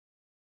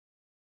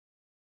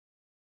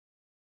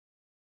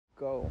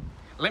go.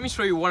 Let me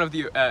show you one of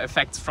the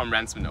effects from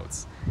Ransom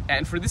Notes.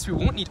 And for this we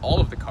won't need all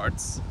of the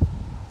cards,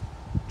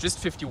 just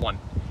 51.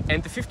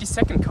 And the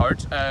 52nd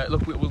card,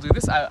 look, we'll do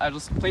this. I'll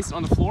just place it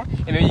on the floor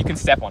and then you can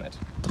step on it.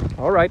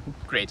 Alright.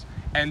 Great.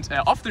 And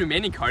of the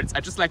remaining cards,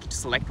 I'd just like you to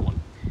select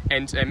one.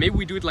 And maybe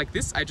we do it like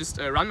this. I just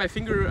run my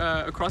finger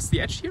across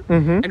the edge here.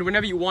 And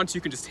whenever you want,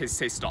 you can just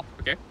say stop,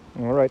 okay?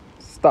 Alright,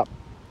 stop.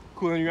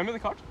 Cool, and you remember the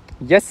card?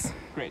 Yes.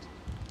 Great.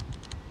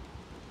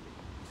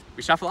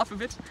 We shuffle up a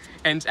bit,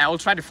 and I will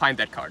try to find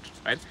that card,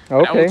 right?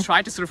 Okay. But I will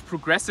try to sort of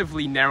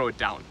progressively narrow it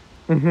down.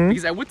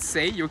 Because I would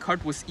say your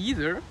card was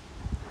either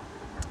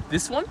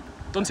this one,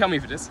 don't tell me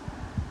if it is,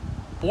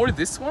 or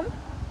this one,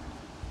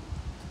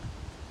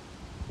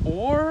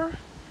 or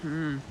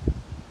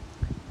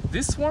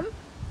this one,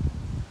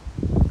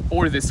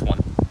 or this one.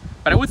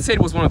 But I would say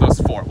it was one of those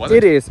four, was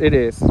it? It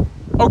is.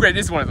 Oh great, it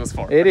is one of those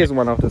four. It is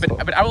one of those four.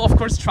 But I will of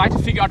course try to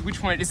figure out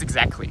which one it is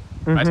exactly,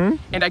 right?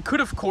 And I could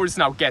of course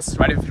now guess,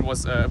 right, if it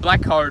was a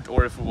black card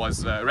or if it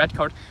was a red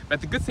card. But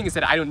the good thing is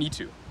that I don't need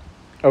to.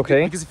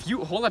 Okay. Because if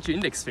you hold out your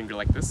index finger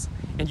like this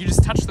and you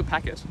just touch the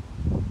packet,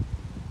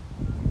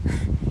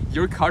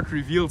 your card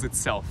reveals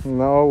itself.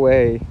 No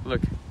way.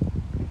 Look.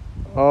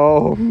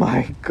 Oh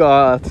my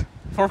god.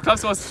 Four of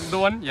Clubs was the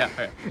one? Yeah.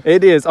 Okay.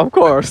 It is, of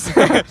course.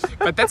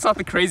 But that's not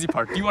the crazy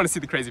part. Do you want to see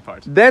the crazy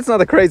part? That's not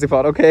the crazy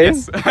part, okay?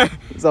 Yes.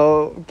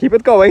 So keep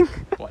it going.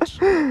 Watch.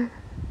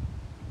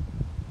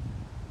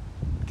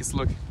 Because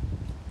look,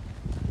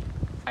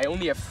 I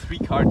only have 3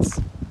 cards.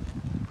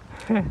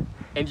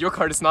 And your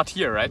card is not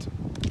here, right?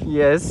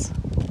 Yes.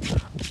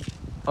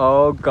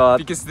 Oh god.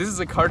 Because this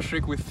is a card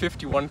trick with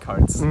 51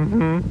 cards.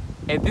 And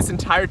this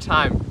entire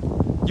time,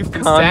 you've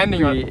been Can't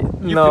standing on. be.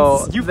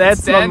 No,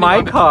 that's not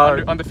my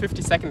card. On the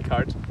 52nd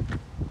card.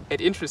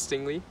 And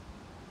interestingly,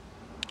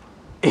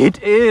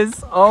 it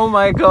is. Oh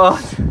my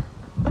god.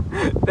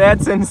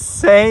 That's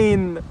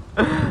insane.